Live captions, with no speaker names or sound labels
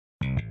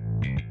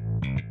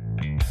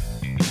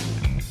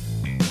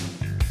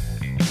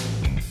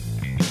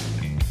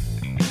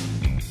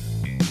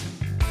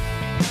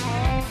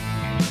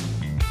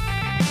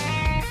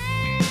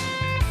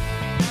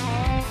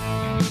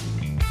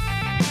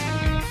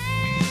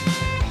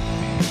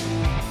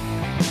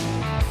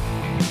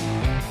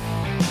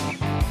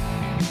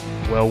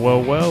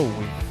Well,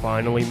 we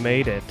finally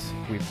made it.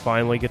 We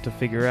finally get to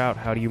figure out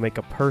how do you make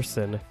a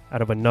person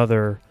out of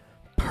another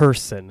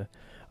person.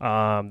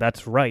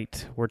 That's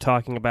right. We're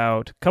talking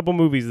about a couple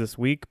movies this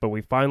week, but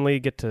we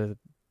finally get to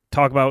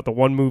talk about the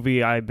one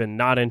movie I've been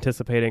not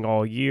anticipating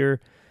all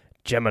year,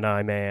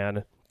 Gemini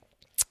Man.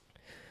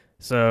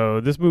 So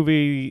this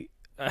movie,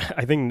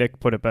 I think Nick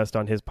put it best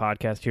on his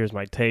podcast, Here's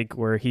My Take,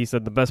 where he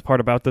said the best part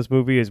about this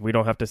movie is we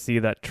don't have to see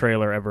that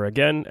trailer ever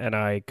again, and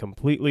I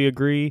completely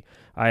agree.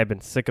 I have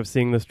been sick of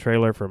seeing this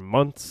trailer for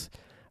months.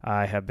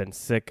 I have been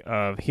sick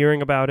of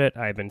hearing about it.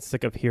 I've been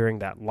sick of hearing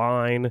that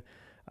line,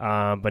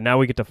 but now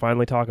we get to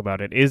finally talk about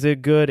it. Is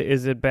it good?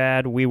 Is it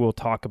bad? We will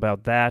talk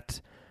about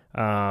that.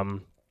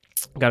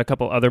 Got a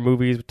couple other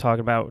movies we talk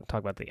about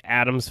the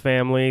Addams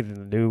Family, the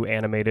new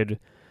animated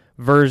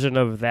version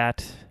of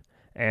that,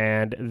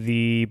 and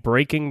the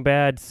Breaking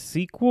Bad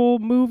sequel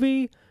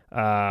movie.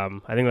 I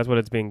think that's what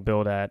it's being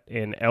billed at,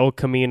 in El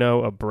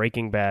Camino, a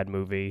Breaking Bad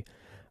movie.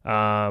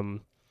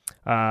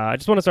 I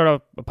just want to start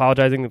off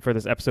apologizing for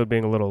this episode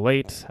being a little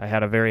late. I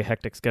had a very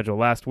hectic schedule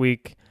last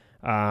week,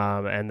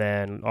 and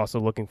then also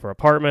looking for an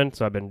apartment,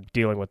 so I've been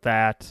dealing with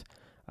that.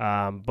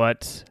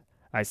 But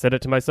I said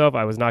it to myself,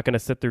 I was not going to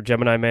sit through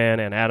Gemini Man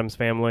and Addams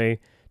Family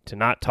to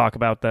not talk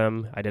about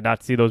them. I did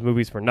not see those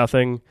movies for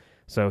nothing.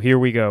 So here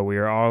we go. We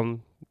are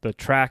on the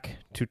track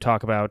to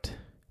talk about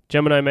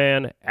Gemini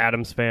Man,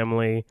 Addams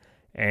Family,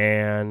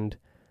 and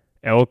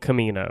El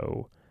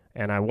Camino.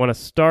 And I want to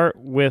start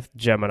with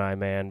Gemini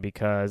Man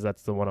because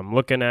that's the one I'm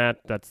looking at.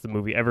 That's the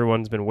movie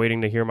everyone's been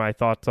waiting to hear my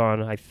thoughts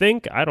on. I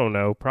think, I don't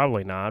know,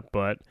 probably not,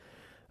 but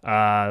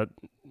I've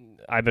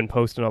been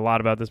posting a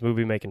lot about this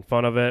movie, making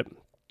fun of it.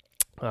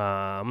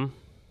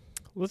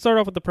 Let's start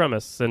off with the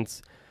premise,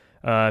 since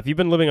if you've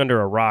been living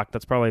under a rock,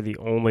 that's probably the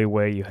only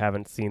way you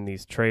haven't seen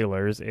these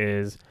trailers,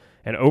 is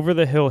an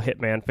over-the-hill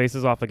hitman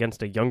faces off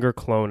against a younger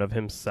clone of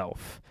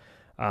himself.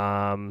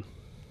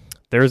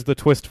 There's the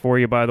twist for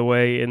you, by the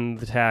way, in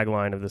the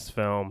tagline of this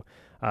film.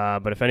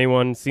 But if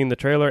anyone's seen the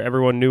trailer,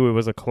 everyone knew it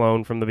was a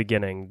clone from the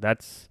beginning.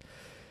 That's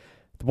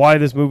why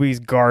this movie's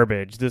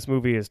garbage. This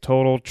movie is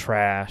total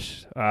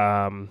trash.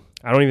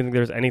 I don't even think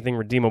there's anything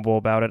redeemable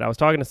about it. I was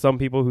talking to some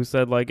people who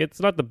said, like,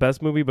 it's not the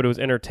best movie, but it was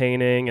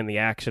entertaining and the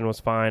action was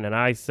fine. And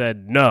I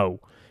said,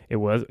 no, it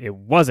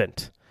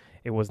wasn't.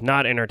 It was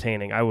not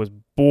entertaining. I was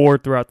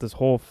bored throughout this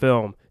whole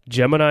film.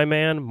 Gemini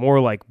Man, more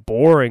like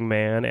Boring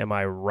Man. Am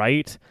I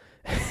right?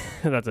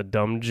 That's a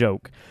dumb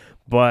joke.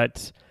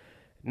 But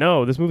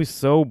no, this movie's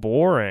so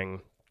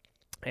boring.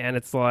 And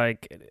it's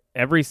like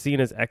every scene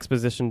is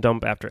exposition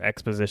dump after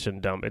exposition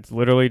dump. It's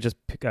literally just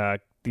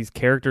these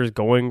characters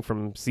going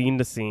from scene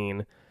to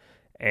scene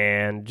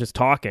and just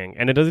talking.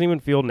 And it doesn't even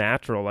feel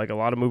natural. Like a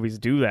lot of movies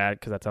do that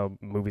because that's how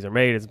movies are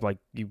made. It's like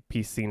you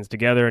piece scenes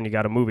together and you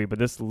got a movie. But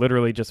this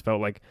literally just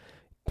felt like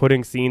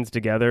putting scenes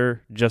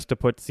together just to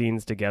put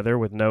scenes together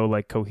with no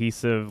like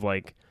cohesive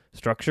like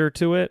structure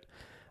to it.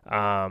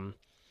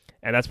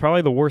 And that's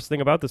probably the worst thing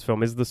about this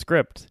film is the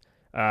script.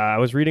 I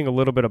was reading a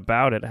little bit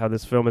about it, how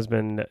this film has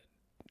been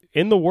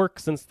in the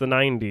works since the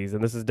 90s,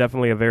 and this is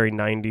definitely a very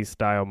 90s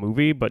style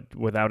movie, but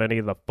without any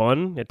of the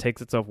fun. It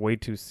takes itself way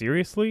too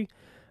seriously.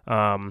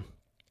 But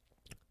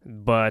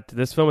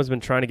this film has been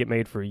trying to get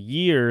made for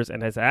years,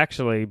 and has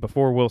actually,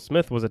 before Will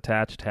Smith was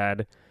attached,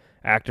 had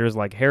actors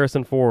like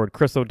Harrison Ford,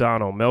 Chris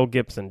O'Donnell, Mel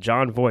Gibson,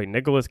 Jon Voight,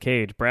 Nicolas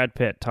Cage, Brad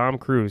Pitt, Tom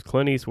Cruise,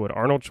 Clint Eastwood,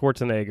 Arnold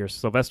Schwarzenegger,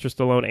 Sylvester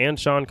Stallone, and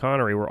Sean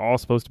Connery were all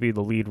supposed to be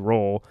the lead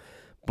role.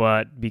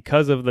 But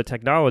because of the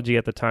technology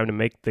at the time to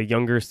make the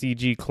younger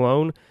CG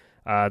clone,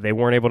 they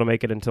weren't able to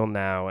make it until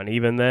now. And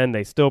even then,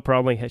 they still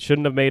probably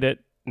shouldn't have made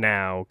it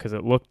now because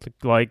it looked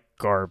like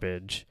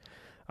garbage.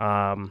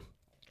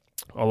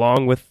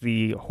 Along with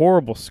the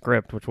horrible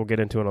script, which we'll get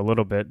into in a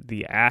little bit,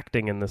 the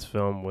acting in this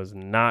film was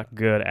not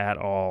good at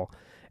all.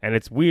 And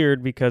it's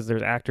weird because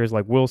there's actors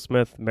like Will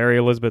Smith, Mary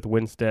Elizabeth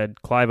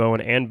Winstead, Clive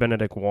Owen, and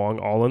Benedict Wong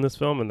all in this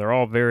film, and they're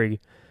all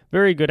very,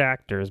 very good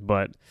actors,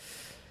 but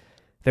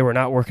they were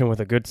not working with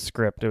a good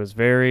script. It was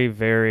very,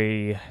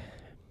 very...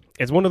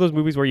 It's one of those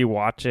movies where you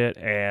watch it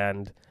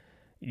and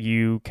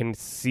you can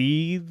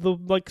see the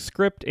like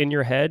script in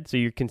your head, so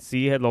you can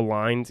see the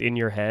lines in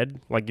your head,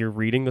 like you're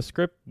reading the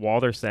script while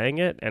they're saying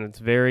it, and it's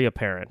very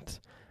apparent.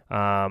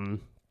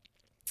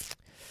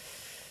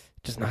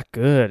 Just not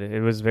good.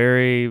 It was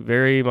very,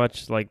 very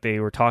much like they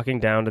were talking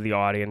down to the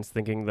audience,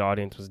 thinking the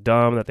audience was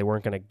dumb, that they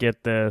weren't going to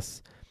get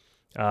this.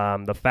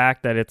 The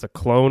fact that it's a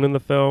clone in the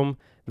film,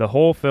 the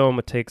whole film,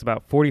 it takes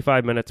about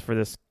 45 minutes for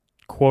this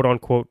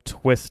quote-unquote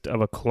twist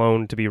of a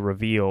clone to be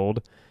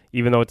revealed.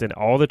 Even though it's in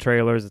all the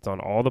trailers, it's on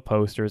all the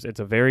posters, it's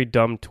a very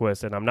dumb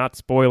twist, and I'm not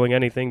spoiling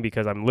anything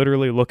because I'm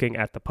literally looking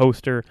at the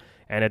poster,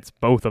 and it's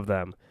both of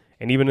them.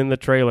 And even in the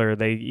trailer,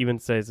 they even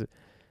says,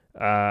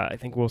 I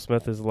think Will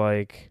Smith is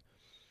like,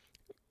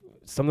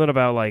 something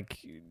about like,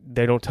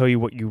 they don't tell you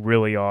what you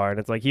really are, and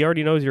it's like, he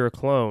already knows you're a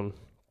clone.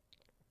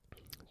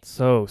 It's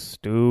so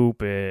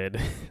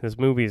stupid. This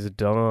movie is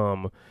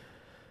dumb.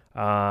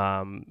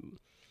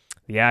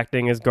 The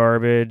acting is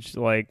garbage.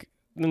 Like,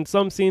 in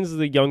some scenes,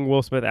 the young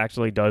Will Smith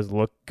actually does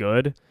look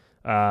good.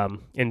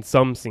 in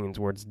some scenes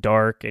where it's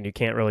dark and you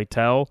can't really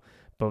tell.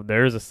 But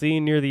there's a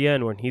scene near the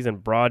end when he's in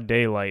broad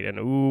daylight, and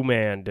ooh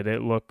man, did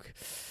it look...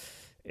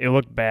 It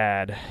looked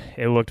bad.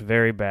 It looked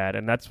very bad.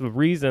 And that's the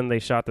reason they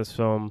shot this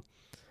film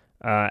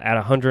at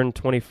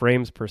 120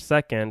 frames per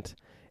second,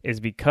 is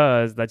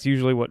because that's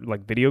usually what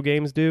like video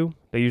games do.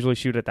 They usually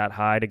shoot it that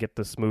high to get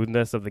the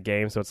smoothness of the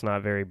game so it's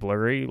not very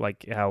blurry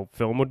like how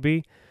film would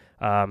be.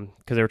 Because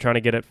they were trying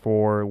to get it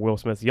for Will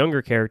Smith's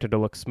younger character to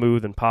look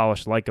smooth and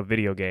polished like a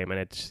video game. And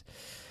it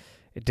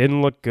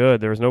didn't look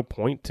good. There was no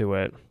point to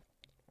it.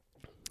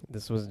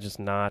 This was just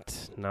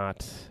not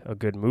a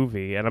good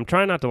movie. And I'm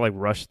trying not to like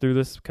rush through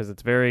this because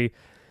it's very...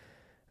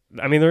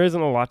 I mean, there isn't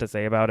a lot to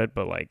say about it,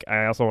 but like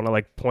I also want to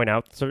like point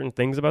out certain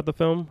things about the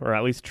film, or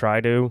at least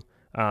try to,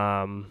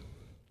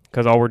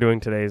 because all we're doing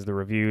today is the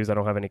reviews. I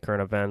don't have any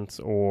current events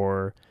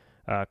or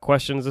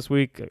questions this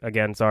week.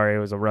 Again, sorry, it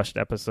was a rushed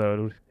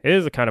episode. It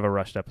is a kind of a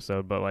rushed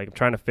episode, but like I'm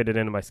trying to fit it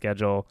into my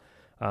schedule,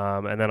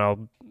 and then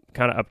I'll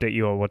kind of update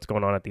you on what's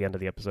going on at the end of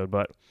the episode.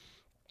 But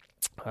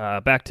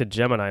back to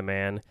Gemini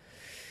Man.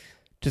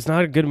 Just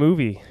not a good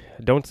movie.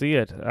 Don't see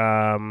it.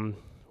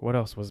 What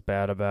else was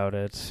bad about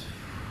it?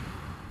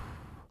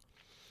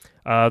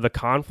 The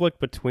conflict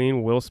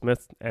between Will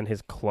Smith and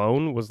his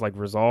clone was like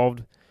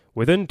resolved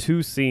within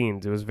 2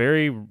 scenes. It was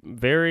very,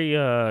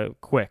 very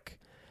quick.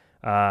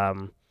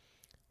 And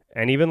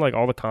even like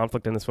all the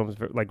conflict in this film is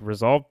like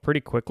resolved pretty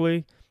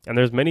quickly. And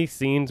there's many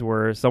scenes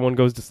where someone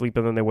goes to sleep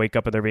and then they wake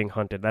up and they're being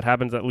hunted. That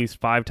happens at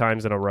least 5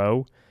 times in a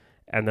row.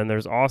 And then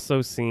there's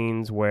also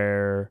scenes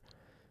where,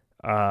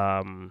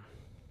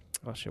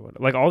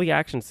 like all the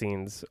action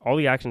scenes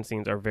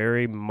are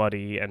very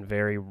muddy and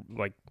very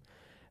like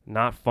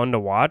not fun to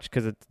watch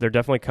because they're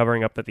definitely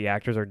covering up that the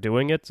actors are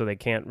doing it, so they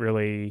can't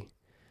really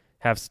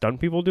have stunt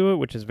people do it,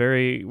 which is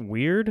very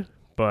weird.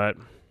 But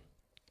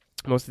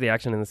most of the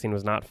action in the scene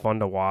was not fun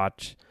to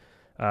watch.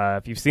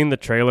 If you've seen the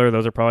trailer,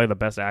 those are probably the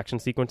best action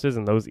sequences,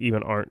 and those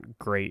even aren't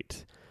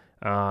great.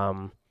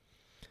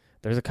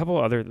 There's a couple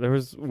other...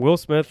 Will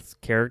Smith's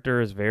character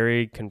is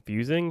very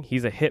confusing.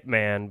 He's a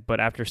hitman, but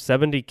after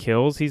 70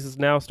 kills, he's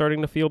now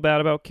starting to feel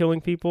bad about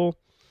killing people.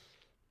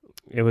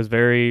 It was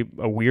a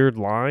weird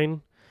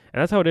line.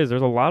 And that's how it is.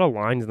 There's a lot of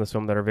lines in this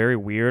film that are very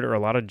weird, or a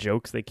lot of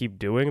jokes they keep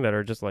doing that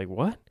are just like,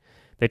 what?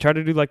 They try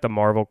to do like the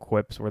Marvel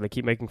quips where they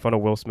keep making fun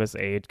of Will Smith's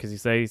age because he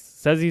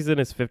says he's in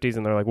his 50s,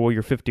 and they're like, well,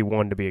 you're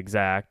 51 to be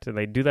exact. And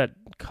they do that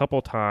a couple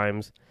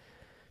times.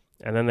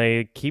 And then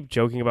they keep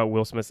joking about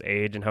Will Smith's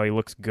age and how he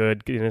looks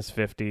good in his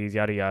 50s,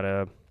 yada,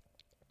 yada.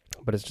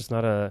 But it's just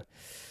not I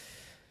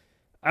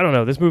don't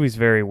know. This movie's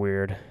very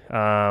weird.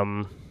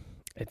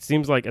 It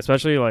seems like,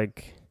 especially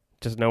like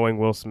just knowing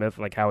Will Smith,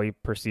 like how he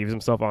perceives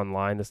himself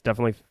online, this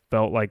definitely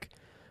felt like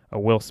a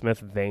Will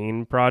Smith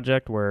vain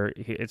project where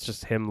it's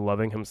just him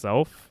loving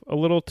himself a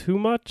little too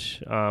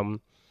much.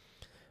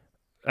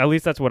 At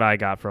least that's what I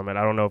got from it.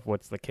 I don't know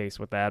what's the case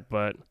with that,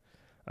 but...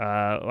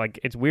 like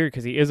it's weird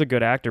because he is a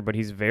good actor, but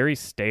he's very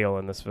stale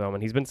in this film,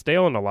 and he's been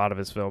stale in a lot of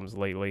his films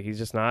lately. He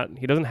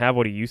doesn't have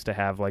what he used to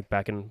have like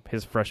back in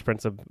his Fresh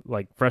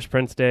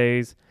Prince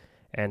days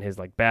and his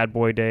like Bad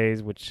Boy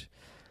days, which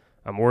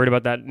I'm worried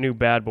about that new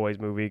Bad Boys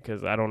movie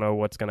because I don't know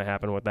what's going to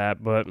happen with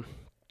that. But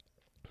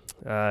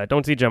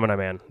don't see Gemini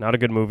Man. Not a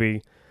good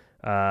movie.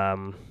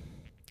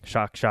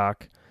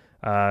 Shock.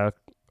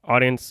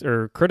 Audience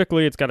or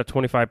critically, it's got a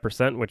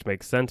 25%, which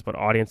makes sense, but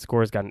audience score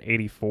has got an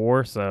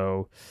 84,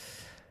 so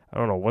I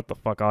don't know what the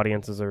fuck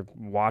audiences are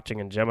watching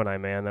in Gemini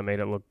Man that made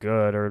it look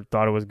good or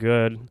thought it was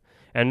good.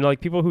 And like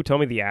people who tell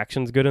me the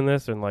action's good in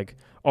this and like,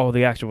 oh,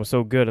 the action was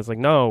so good. It's like,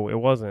 no, it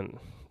wasn't.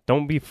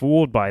 Don't be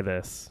fooled by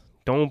this.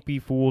 Don't be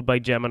fooled by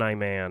Gemini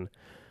Man.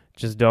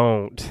 Just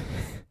don't.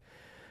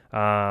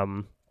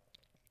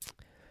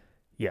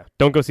 Yeah,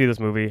 don't go see this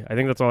movie. I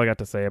think that's all I got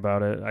to say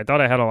about it. I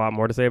thought I had a lot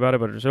more to say about it,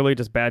 but it's really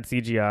just bad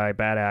CGI,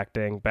 bad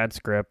acting, bad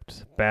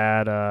script,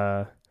 bad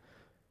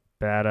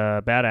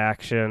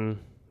action.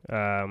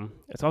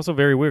 It's also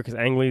very weird because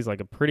Ang Lee's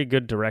like a pretty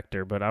good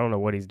director, but I don't know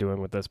what he's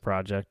doing with this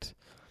project.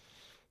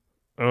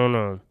 I don't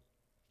know.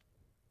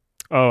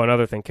 Oh,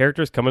 another thing.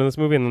 Characters come into this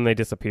movie and then they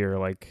disappear.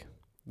 Like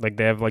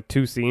they have like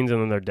 2 scenes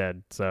and then they're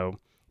dead. So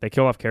they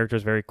kill off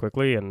characters very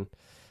quickly, and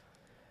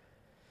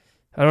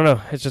I don't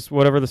know. It's just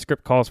whatever the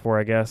script calls for,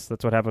 I guess.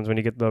 That's what happens when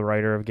you get the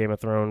writer of Game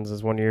of Thrones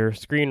as one of your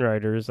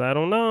screenwriters. I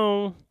don't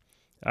know.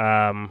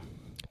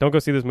 Don't go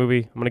see this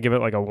movie. I'm going to give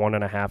it like a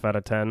 1.5 out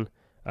of 10.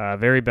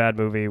 Very bad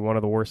movie. One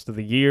of the worst of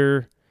the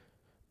year.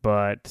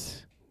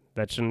 But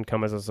that shouldn't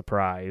come as a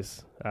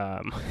surprise.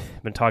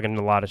 I've been talking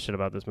a lot of shit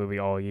about this movie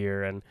all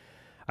year, and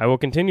I will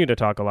continue to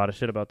talk a lot of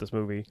shit about this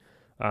movie.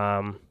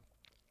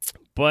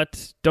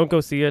 But don't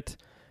go see it.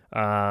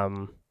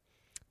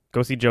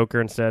 Go see Joker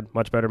instead.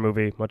 Much better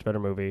movie.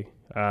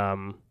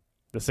 The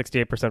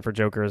 68% for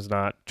Joker is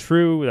not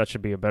true. That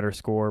should be a better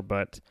score.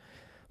 But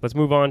let's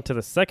move on to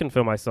the second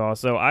film I saw.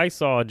 So I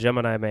saw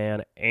Gemini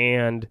Man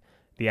and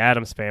The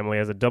Addams Family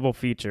as a double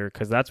feature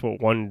because that's what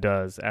one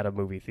does at a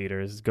movie theater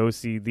is go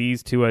see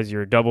these two as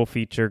your double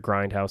feature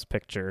grindhouse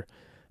picture.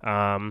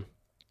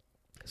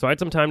 So I had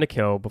some time to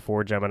kill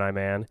before Gemini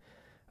Man.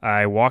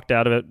 I walked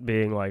out of it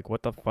being like,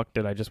 what the fuck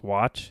did I just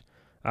watch?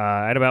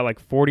 I had about like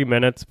 40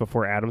 minutes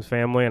before Addams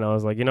Family, and I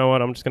was like, you know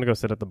what? I'm just going to go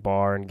sit at the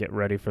bar and get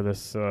ready for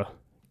this.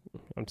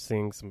 I'm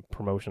seeing some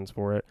promotions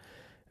for it.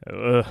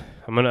 I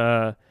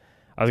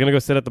was going to go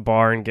sit at the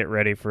bar and get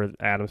ready for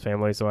Addams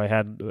Family, so I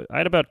had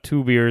about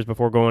 2 beers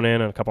before going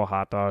in and a couple of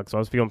hot dogs, so I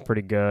was feeling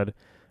pretty good.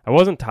 I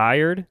wasn't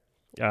tired.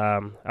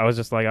 I was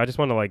just like, I just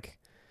want to like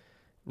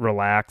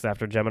relax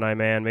after Gemini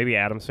Man. Maybe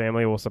Addams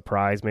Family will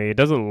surprise me. It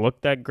doesn't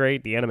look that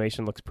great. The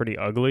animation looks pretty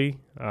ugly,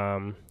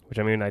 which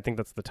I mean, I think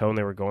that's the tone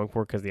they were going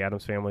for because the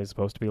Addams Family is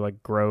supposed to be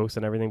like gross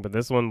and everything, but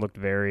this one looked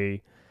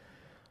very,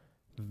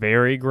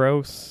 very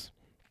gross.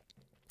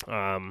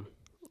 And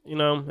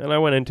I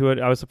went into it.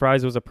 I was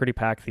surprised it was a pretty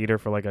packed theater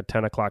for like a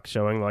 10 o'clock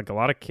showing, like a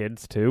lot of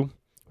kids too,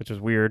 which was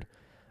weird.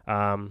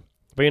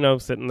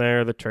 But sitting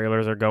there, the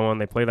trailers are going.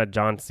 They play that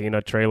John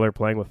Cena trailer,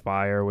 Playing with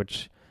Fire,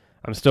 which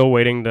I'm still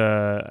waiting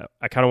to.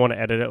 I kind of want to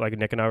edit it, like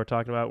Nick and I were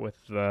talking about with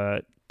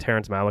the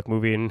Terrence Malick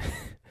movie, and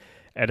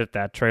edit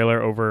that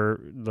trailer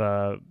over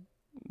the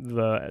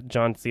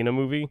John Cena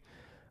movie.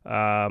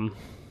 I'll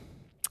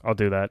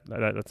do that.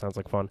 That sounds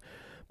like fun.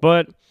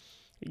 But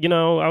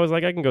I was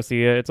like, I can go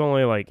see it. It's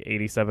only like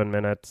 87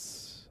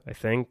 minutes, I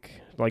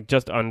think, like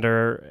just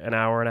under an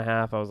hour and a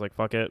half. I was like,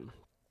 fuck it.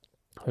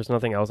 There's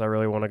nothing else I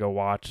really want to go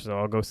watch, so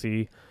I'll go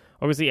see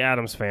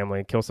Addams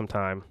Family, kill some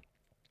time.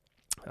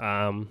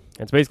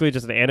 It's basically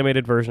just an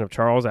animated version of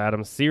Charles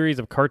Addams' series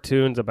of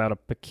cartoons about a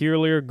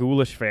peculiar,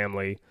 ghoulish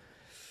family.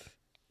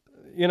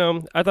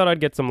 I thought I'd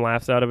get some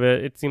laughs out of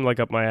it. It seemed like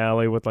up my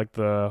alley with like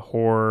the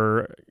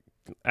horror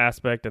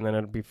aspect, and then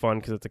it'd be fun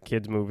because it's a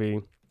kids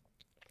movie.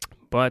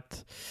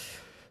 But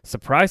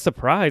surprise,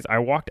 surprise, I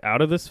walked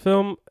out of this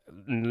film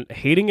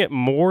hating it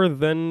more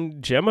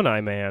than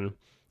Gemini Man.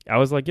 I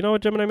was like, you know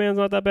what, Gemini Man's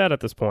not that bad at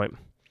this point.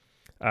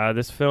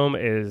 This film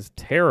is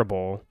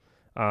terrible.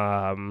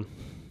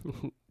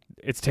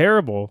 It's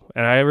terrible,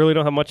 and I really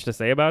don't have much to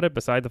say about it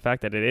beside the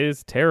fact that it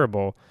is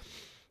terrible.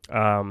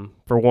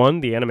 For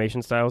one, the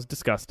animation style is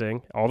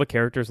disgusting. All the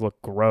characters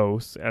look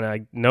gross, and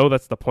I know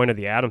that's the point of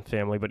the Addams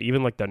Family, but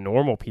even like the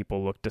normal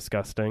people look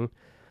disgusting.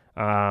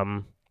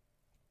 All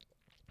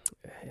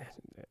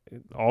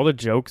the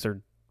jokes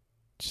are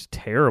just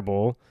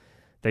terrible.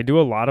 They do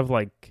a lot of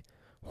like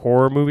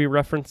horror movie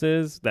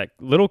references that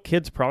little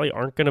kids probably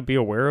aren't going to be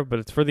aware of, but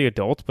it's for the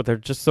adults, but they're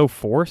just so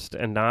forced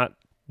and not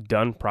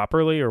done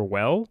properly or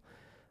well.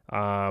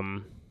 I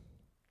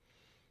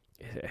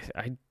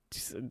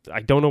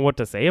don't know what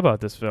to say about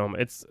this film.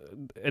 It's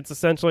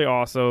essentially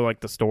also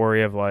like the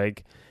story of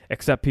like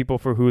accept people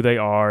for who they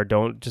are,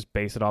 don't just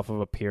base it off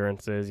of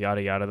appearances,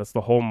 yada yada. That's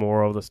the whole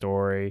moral of the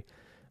story.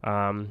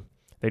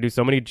 They do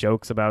so many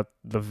jokes about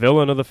the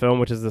villain of the film,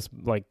 which is this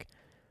like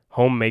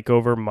home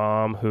makeover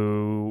mom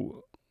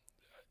who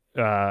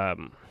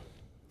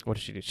what does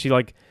she do? She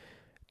like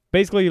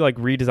basically like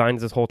redesigns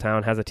this whole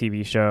town, has a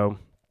TV show,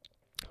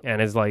 and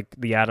is like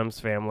the Addams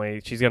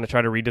Family. She's going to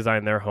try to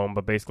redesign their home,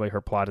 but basically her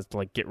plot is to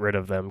like get rid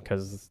of them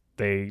because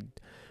they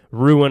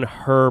ruin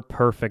her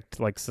perfect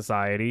like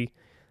society.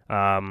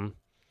 So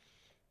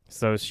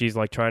she's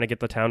like trying to get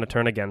the town to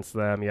turn against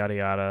them, yada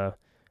yada.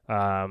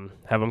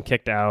 Have them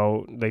kicked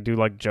out. They do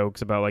like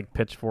jokes about like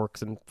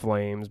pitchforks and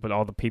flames, but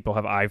all the people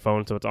have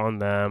iPhones, so it's on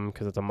them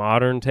because it's a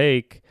modern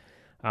take.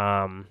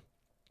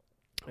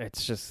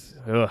 It's just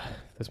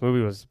This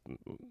movie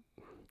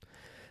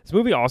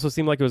also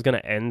seemed like it was going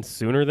to end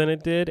sooner than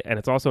it did, and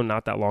it's also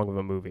not that long of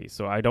a movie,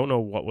 so I don't know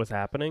what was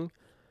happening.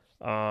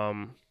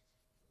 But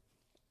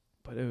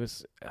it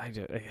was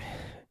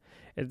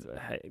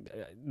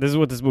this is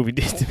what this movie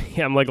did to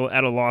me. I'm like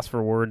at a loss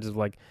for words. Of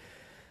like,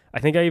 I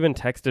think I even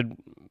texted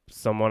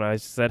someone. I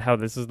said how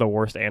this is the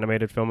worst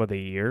animated film of the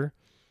year,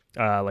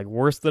 like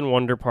worse than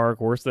Wonder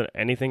Park, worse than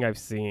anything I've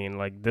seen.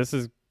 Like this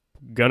is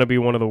gonna be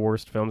one of the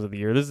worst films of the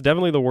year. This is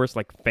definitely the worst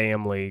like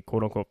family,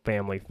 quote unquote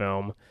family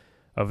film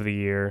of the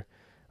year.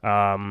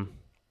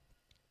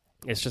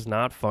 It's just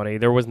not funny.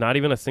 There was not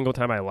even a single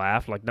time I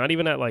laughed. Like not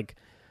even at like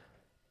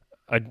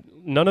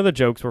none of the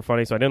jokes were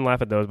funny, so I didn't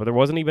laugh at those. But there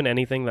wasn't even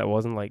anything that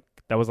was like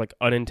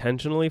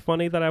unintentionally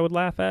funny that I would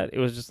laugh at. It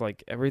was just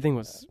like everything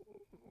was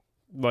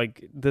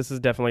like, this is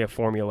definitely a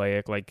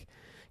formulaic like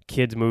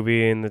kids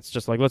movie, and it's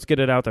just like, let's get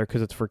it out there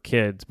because it's for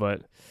kids.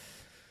 But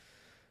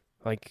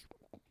like,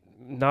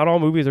 not all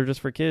movies are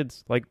just for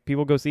kids. Like,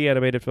 people go see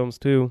animated films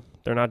too.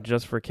 They're not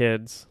just for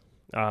kids.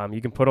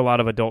 You can put a lot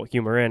of adult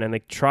humor in, and they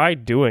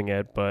tried doing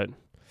it, but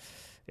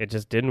it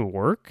just didn't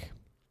work.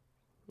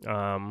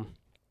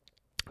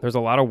 There's a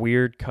lot of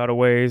weird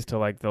cutaways to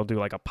like, they'll do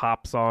like a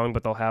pop song,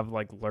 but they'll have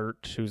like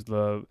Lurch, who's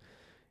the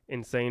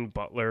insane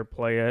butler,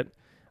 play it.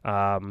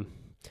 That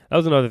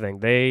was another thing.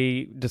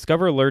 They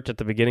discover Lurch at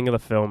the beginning of the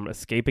film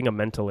escaping a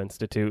mental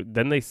institute.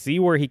 Then they see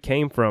where he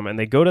came from, and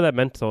they go to that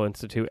mental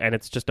institute, and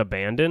it's just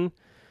abandoned.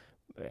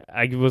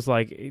 I was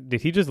like,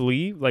 did he just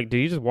leave? Like, did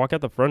he just walk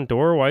out the front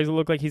door? Why does it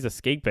look like he's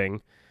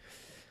escaping?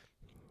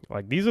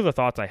 Like, these are the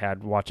thoughts I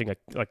had watching a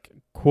like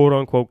quote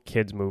unquote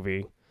kids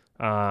movie.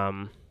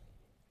 Yeah,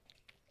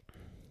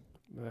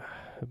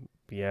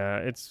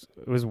 it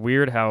was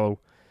weird how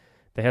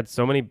they had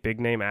so many big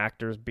name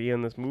actors be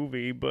in this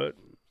movie, but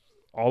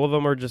all of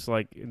them are just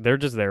like, they're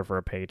just there for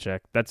a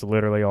paycheck. That's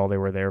literally all they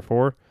were there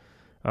for.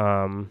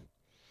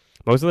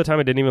 Most of the time,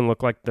 it didn't even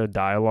look like the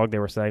dialogue they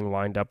were saying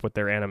lined up with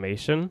their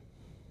animation.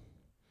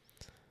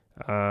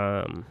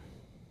 Yeah,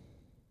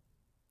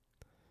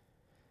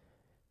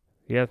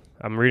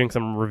 I'm reading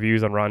some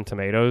reviews on Rotten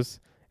Tomatoes.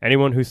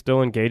 Anyone who's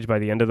still engaged by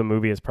the end of the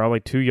movie is probably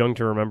too young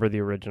to remember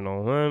the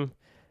original.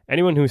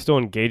 Anyone who's still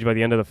engaged by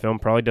the end of the film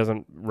probably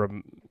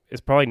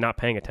is probably not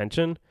paying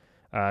attention.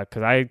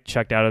 Because I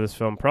checked out of this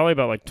film probably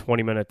about like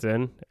 20 minutes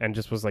in and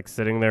just was like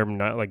sitting there,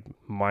 not like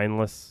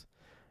mindless.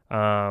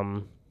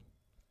 And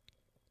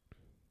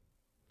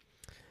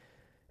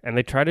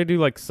they try to do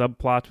like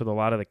subplots with a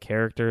lot of the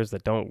characters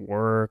that don't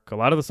work. A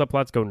lot of the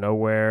subplots go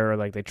nowhere. Or,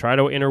 like they try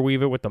to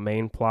interweave it with the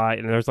main plot,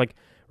 and there's like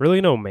really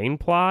no main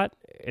plot.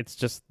 It's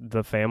just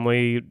the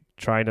family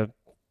trying to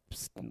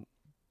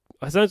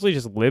essentially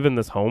just live in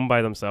this home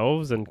by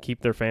themselves and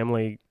keep their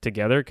family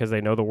together because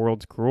they know the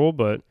world's cruel.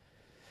 But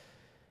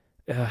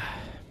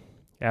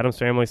Addams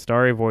Family's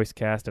starry voice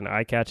cast and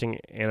eye-catching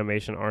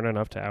animation aren't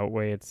enough to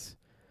outweigh its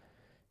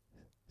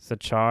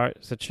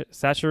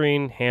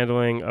saccharine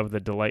handling of the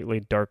delightfully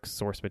dark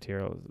source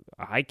material.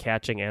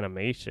 Eye-catching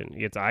animation.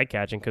 It's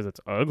eye-catching because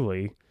it's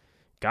ugly.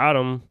 Got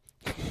him.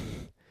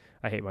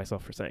 I hate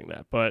myself for saying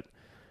that. But,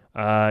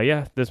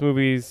 yeah, this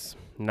movie's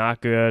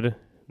not good.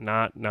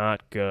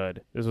 Not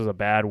good. This was a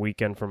bad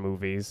weekend for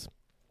movies.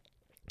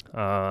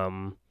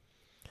 Yeah,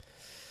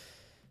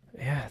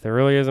 there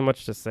really isn't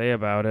much to say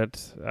about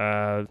it.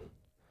 They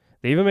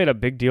even made a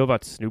big deal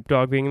about Snoop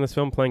Dogg being in this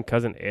film playing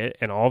Cousin It,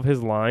 and all of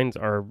his lines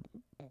are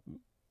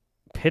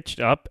pitched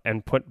up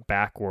and put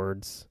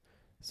backwards.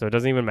 So it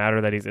doesn't even matter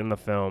that he's in the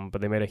film,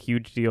 but they made a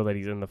huge deal that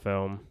he's in the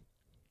film.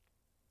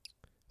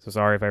 So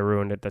sorry if I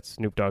ruined it that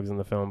Snoop Dogg's in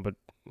the film, but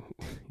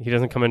he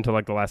doesn't come into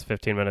like the last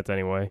 15 minutes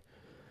anyway.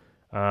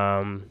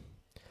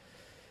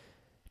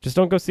 Just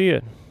don't go see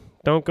it.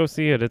 Don't go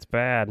see it. It's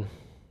bad.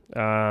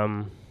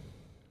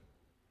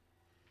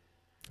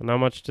 Not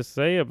much to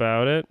say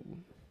about it.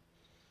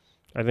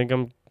 I think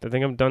I'm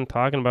done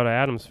talking about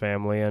Addams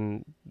Family,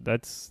 and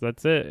that's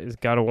it. It's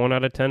got a 1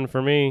 out of 10 for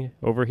me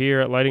over here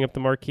at Lighting Up the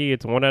Marquee.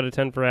 It's 1 out of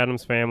 10 for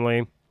Addams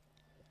Family.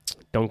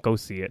 Don't go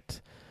see it.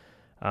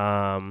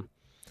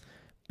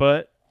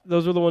 But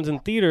those were the ones in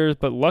theaters.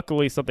 But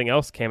luckily, something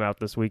else came out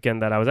this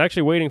weekend that I was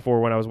actually waiting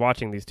for when I was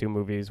watching these two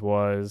movies.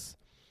 Was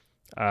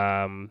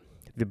the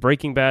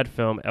Breaking Bad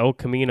film El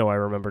Camino. I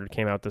remembered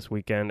came out this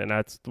weekend, and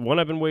that's the one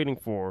I've been waiting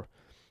for.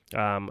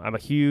 I'm a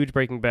huge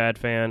Breaking Bad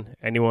fan.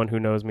 Anyone who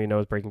knows me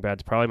knows Breaking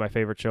Bad's probably my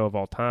favorite show of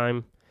all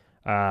time.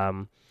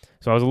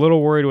 So I was a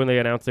little worried when they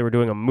announced they were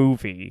doing a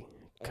movie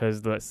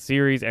because the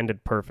series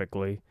ended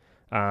perfectly.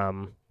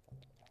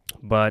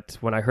 But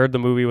when I heard the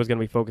movie was going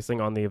to be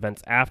focusing on the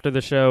events after the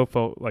show,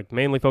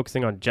 mainly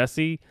focusing on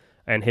Jesse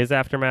and his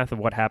aftermath of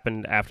what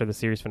happened after the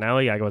series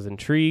finale, I was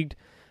intrigued.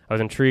 I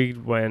was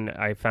intrigued when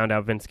I found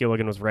out Vince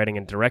Gilligan was writing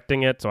and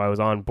directing it, so I was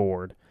on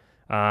board.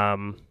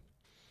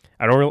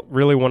 I don't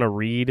really want to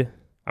read.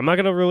 I'm not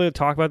going to really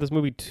talk about this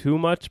movie too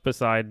much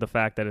beside the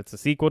fact that it's a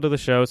sequel to the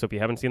show. So if you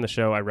haven't seen the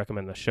show, I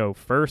recommend the show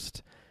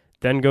first,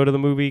 then go to the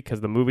movie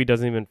because the movie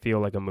doesn't even feel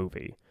like a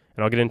movie.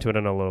 And I'll get into it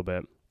in a little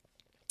bit.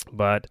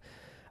 But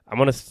I'm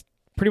going to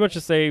pretty much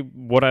just say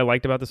what I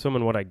liked about this film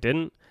and what I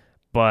didn't.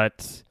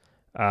 But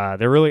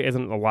there really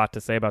isn't a lot to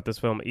say about this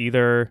film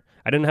either.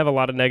 I didn't have a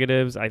lot of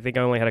negatives. I think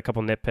I only had a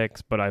couple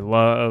nitpicks, but I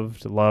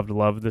loved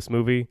this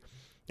movie.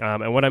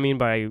 And what I mean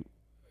by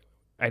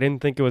I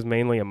didn't think it was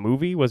mainly a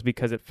movie was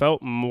because it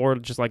felt more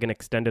just like an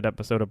extended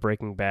episode of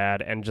Breaking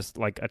Bad and just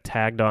like a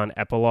tagged on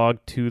epilogue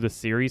to the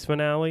series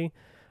finale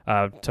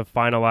to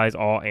finalize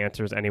all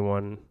answers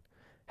anyone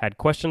had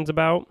questions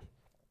about.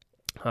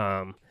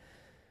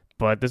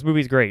 But this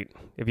movie's great.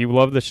 If you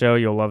love the show,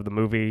 you'll love the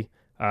movie.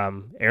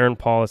 Aaron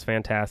Paul is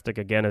fantastic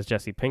again as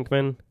Jesse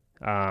Pinkman.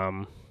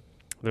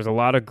 There's a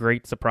lot of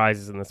great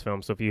surprises in this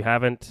film. So if you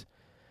haven't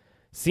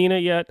seen it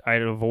yet,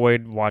 I'd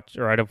avoid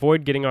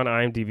getting on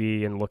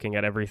IMDb and looking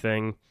at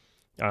everything,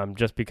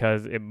 just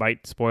because it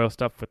might spoil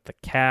stuff with the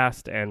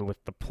cast and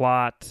with the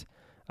plot.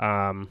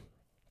 But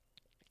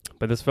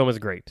this film is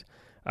great.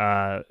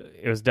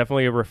 It was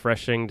definitely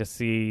refreshing to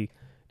see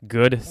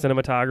good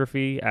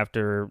cinematography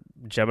after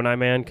Gemini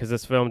Man, because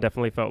this film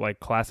definitely felt like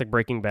classic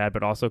Breaking Bad,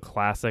 but also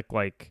classic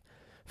like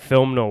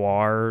film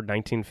noir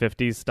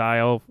 1950s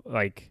style,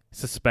 like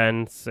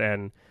suspense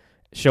and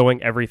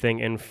showing everything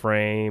in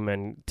frame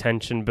and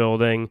tension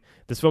building.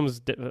 This film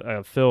is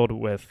filled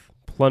with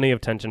plenty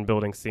of tension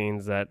building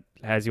scenes that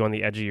has you on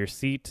the edge of your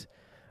seat.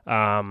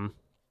 All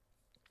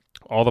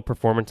the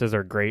performances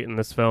are great in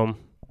this film.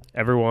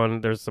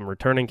 There's some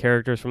returning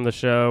characters from the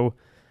show,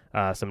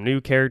 some new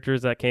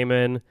characters that came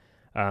in.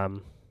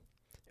 It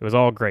was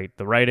all great.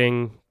 The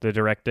writing, the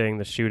directing,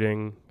 the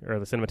shooting, or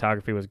the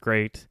cinematography was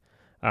great.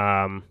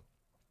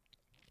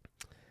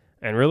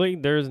 And really,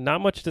 there's not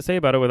much to say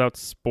about it without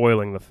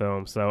spoiling the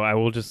film. So I'm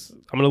going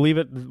to leave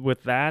it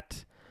with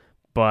that.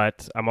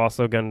 But I'm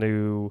also going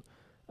to,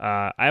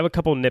 I have a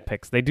couple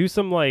nitpicks. They do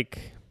some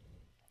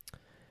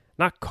not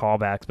not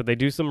callbacks, but they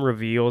do some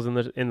reveals in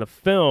the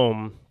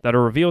film that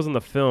are reveals in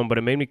the film, but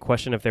it made me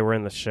question if they were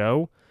in the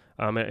show.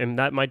 And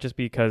that might just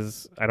be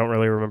because I don't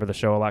really remember the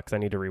show a lot because I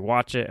need to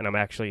rewatch it, and I'm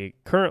actually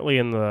currently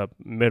in the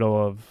middle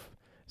of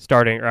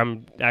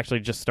I'm actually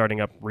just starting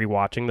up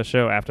rewatching the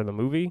show after the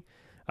movie.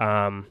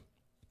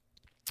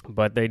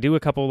 But they do a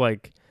couple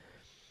like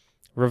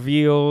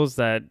reveals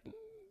that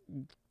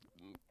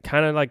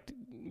kind of like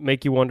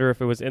make you wonder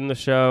if it was in the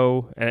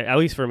show, and at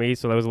least for me.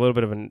 So that was a little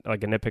bit of a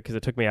nitpick because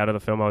it took me out of the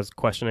film. I was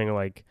questioning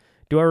like,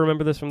 do I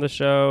remember this from the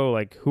show?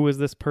 Like, who is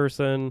this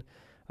person?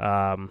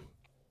 But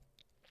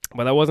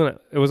that wasn't.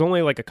 It was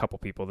only like a couple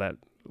people that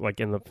like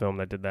in the film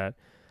that did that,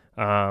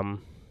 and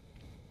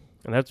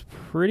that's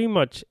pretty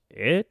much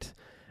it.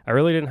 I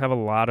really didn't have a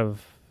lot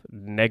of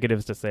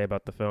negatives to say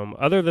about the film,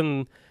 other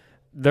than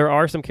there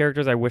are some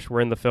characters I wish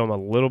were in the film a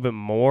little bit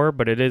more.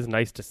 But it is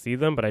nice to see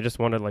them. But I just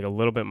wanted like a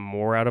little bit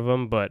more out of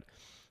them. But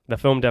the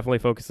film definitely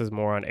focuses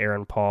more on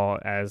Aaron Paul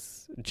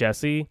as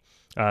Jesse,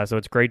 so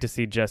it's great to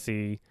see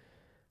Jesse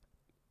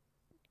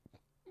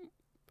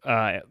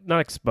not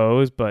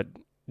exposed, but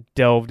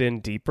delved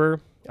in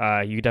deeper.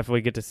 You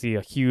definitely get to see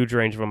a huge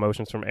range of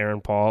emotions from Aaron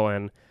Paul,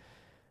 and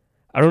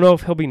I don't know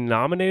if he'll be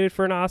nominated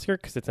for an Oscar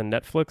because it's a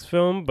Netflix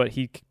film, but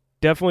he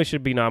definitely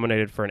should be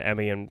nominated for an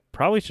Emmy and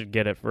probably should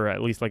get it for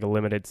at least like a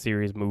limited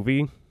series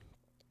movie,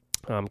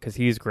 because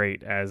he's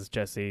great as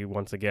Jesse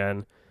once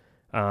again.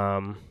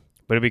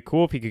 But it'd be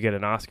cool if he could get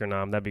an Oscar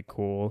nom. That'd be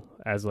cool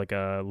as like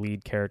a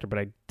lead character, but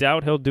I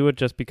doubt he'll do it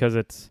just because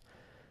it's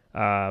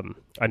a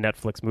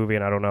Netflix movie,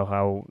 and I don't know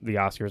how the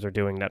Oscars are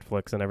doing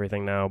Netflix and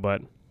everything now,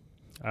 but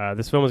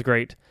this film is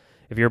great.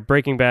 If you're a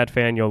Breaking Bad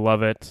fan, you'll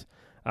love it.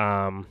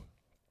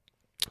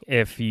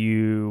 If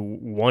you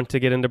want to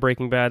get into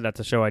Breaking Bad, that's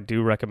a show I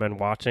do recommend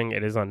watching.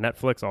 It is on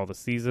Netflix, all the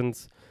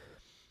seasons.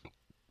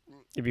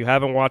 If you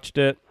haven't watched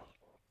it,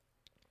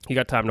 you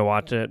got time to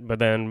watch it, but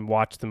then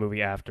watch the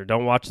movie after.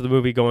 Don't watch the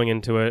movie going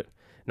into it,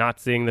 not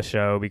seeing the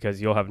show,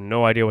 because you'll have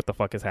no idea what the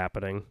fuck is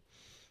happening.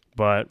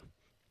 But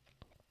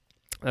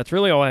that's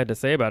really all I had to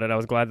say about it. I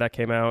was glad that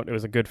came out. It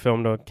was a good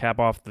film to cap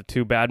off the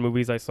two bad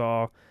movies I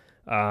saw.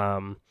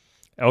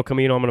 El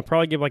Camino, I'm going to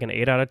probably give like an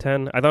 8 out of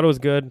 10. I thought it was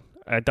good.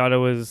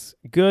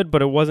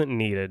 But it wasn't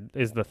needed,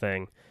 is the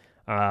thing.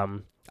 I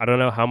don't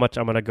know how much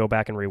I'm going to go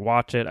back and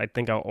rewatch it. I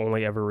think I'll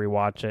only ever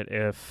rewatch it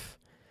if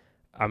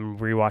I'm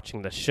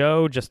rewatching the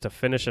show just to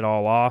finish it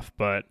all off.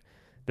 But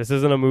this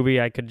isn't a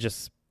movie I could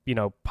just,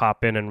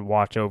 pop in and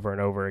watch over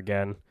and over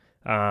again.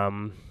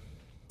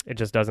 It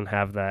just doesn't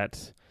have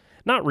that,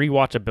 not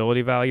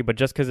rewatchability value, but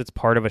just because it's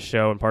part of a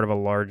show and part of a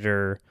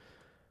larger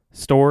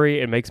story,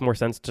 it makes more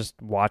sense to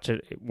just watch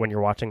it when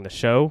you're watching the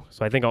show.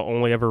 So I think I'll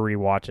only ever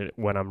rewatch it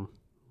when I'm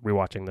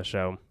rewatching the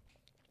show.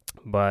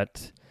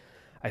 But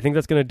I think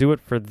that's going to do it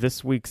for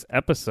this week's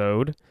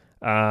episode.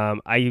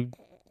 I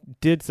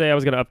did say I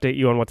was going to update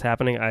you on what's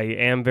happening. I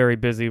am very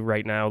busy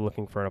right now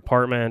looking for an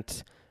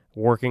apartment,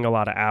 working a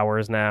lot of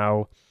hours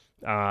now.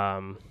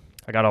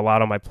 I got a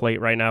lot on my plate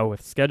right now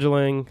with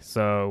scheduling,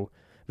 so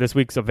this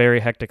week's a very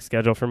hectic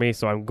schedule for me,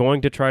 so I'm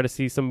going to try to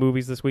see some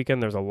movies this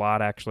weekend. There's a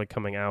lot actually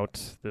coming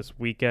out this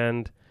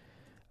weekend.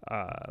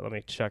 Let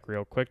me check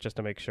real quick just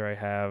to make sure I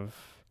have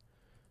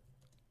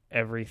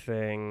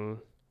everything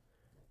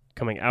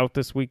coming out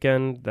this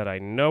weekend that I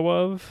know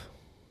of.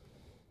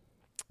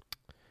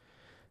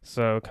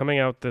 So coming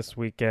out this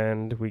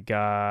weekend, we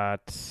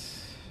got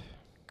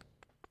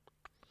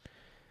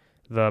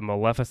The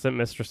Maleficent,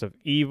 Mistress of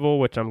Evil,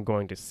 which I'm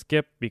going to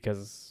skip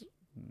because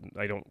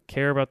I don't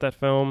care about that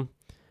film.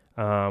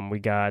 We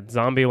got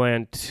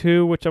Zombieland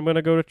 2, which I'm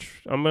gonna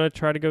I'm gonna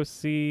try to go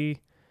see.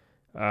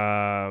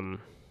 What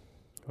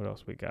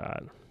else we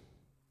got?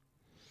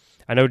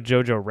 I know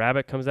Jojo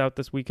Rabbit comes out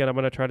this weekend. I'm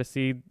gonna try to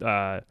see.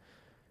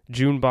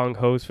 June Bong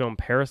Ho's film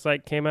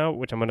Parasite came out,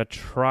 which I'm gonna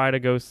try to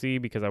go see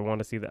because I want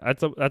to see that.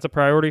 That's a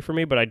priority for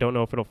me, but I don't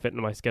know if it'll fit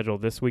into my schedule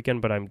this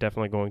weekend. But I'm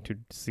definitely going to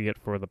see it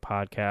for the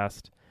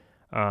podcast.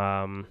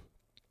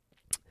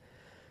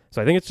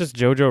 So I think it's just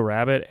Jojo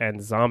Rabbit and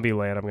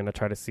Zombieland. I'm going to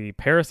try to see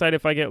Parasite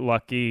if I get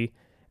lucky.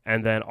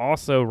 And then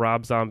also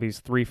Rob Zombie's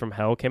 3 from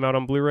Hell came out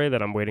on Blu-ray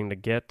that I'm waiting to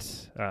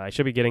get. I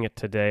should be getting it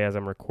today as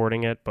I'm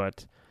recording it,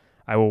 but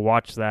I will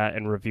watch that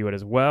and review it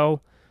as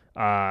well.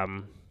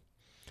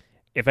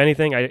 If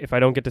anything, if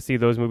I don't get to see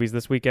those movies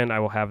this weekend, I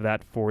will have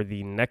that for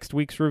the next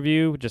week's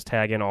review. Just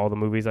tag in all the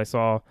movies I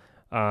saw.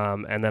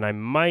 And then I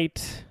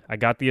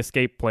got the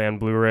Escape Plan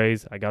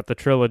Blu-rays. I got the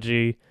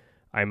trilogy.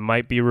 I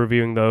might be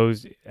reviewing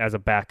those as a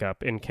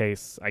backup in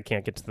case I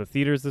can't get to the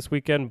theaters this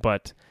weekend.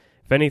 But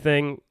if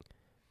anything,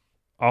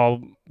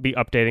 I'll be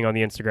updating on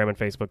the Instagram and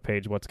Facebook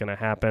page what's going to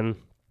happen.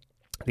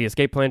 The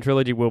Escape Plan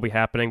trilogy will be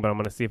happening, but I'm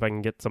going to see if I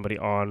can get somebody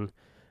on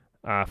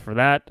for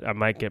that. I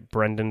might get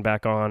Brendan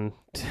back on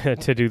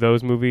to do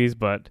those movies,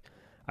 but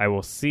I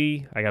will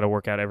see. I got to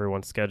work out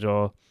everyone's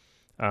schedule.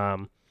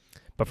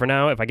 But for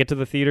now, if I get to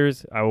the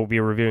theaters, I will be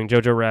reviewing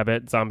Jojo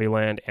Rabbit,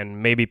 Zombieland,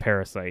 and maybe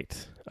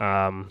Parasite.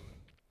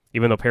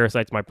 Even though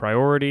Parasite's my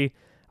priority,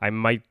 I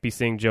might be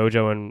seeing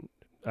Jojo and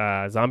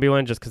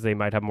Zombieland just because they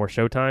might have more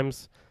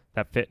showtimes.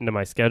 that fit into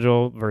my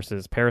schedule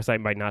versus Parasite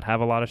might not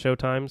have a lot of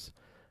showtimes.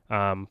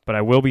 But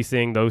I will be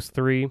seeing those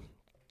 3.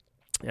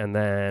 And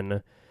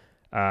then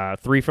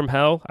 3 from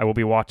Hell, I will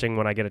be watching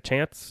when I get a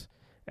chance.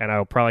 And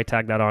I'll probably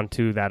tag that on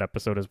to that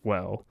episode as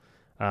well.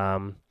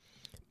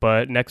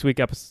 But next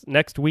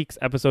week's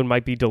episode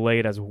might be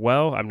delayed as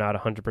well. I'm not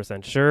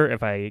 100% sure.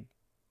 If I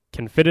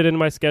can fit it in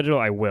my schedule,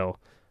 I will.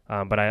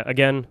 But I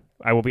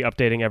will be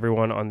updating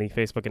everyone on the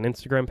Facebook and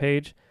Instagram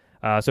page.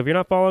 So if you're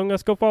not following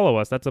us, go follow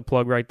us. That's a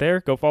plug right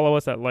there. Go follow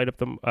us at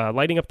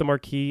Lighting Up the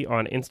Marquee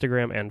on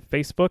Instagram and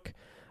Facebook.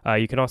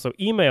 You can also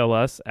email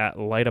us at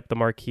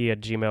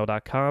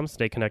lightupthemarquee@gmail.com.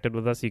 Stay connected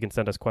with us. You can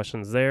send us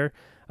questions there.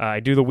 I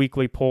do the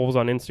weekly polls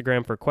on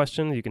Instagram for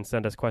questions. You can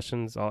send us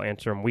questions. I'll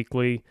answer them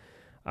weekly.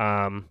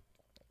 Then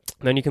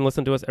you can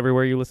listen to us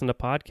everywhere you listen to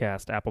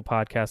podcasts: Apple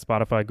Podcasts,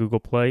 Spotify, Google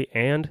Play,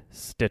 and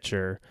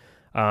Stitcher.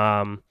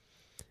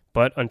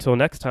 But until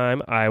next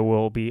time, I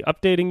will be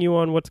updating you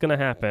on what's going to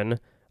happen.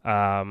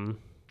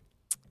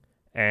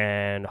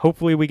 And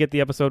hopefully we get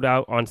the episode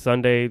out on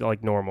Sunday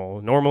like normal.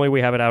 Normally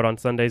we have it out on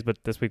Sundays, but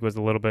this week was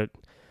a little bit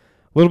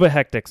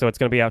hectic, so it's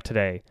going to be out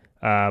today.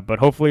 But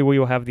hopefully we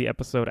will have the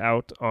episode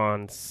out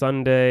on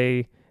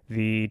Sunday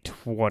the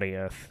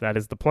 20th. That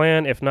is the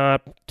plan. If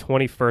not,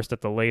 21st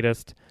at the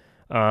latest.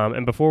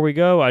 And before we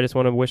go, I just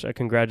want to wish a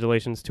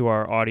congratulations to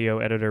our audio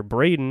editor,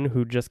 Braden,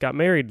 who just got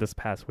married this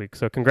past week.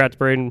 So congrats,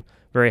 Braden.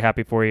 Very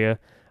happy for you.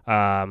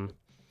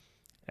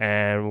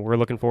 And we're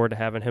looking forward to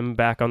having him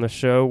back on the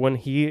show when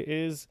he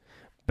is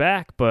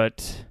back.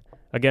 But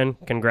again,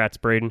 congrats,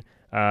 Braden.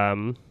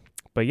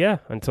 But yeah,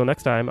 until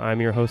next time,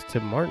 I'm your host,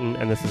 Tim Martin,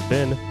 and this has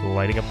been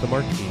Lighting Up the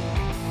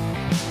Marquee.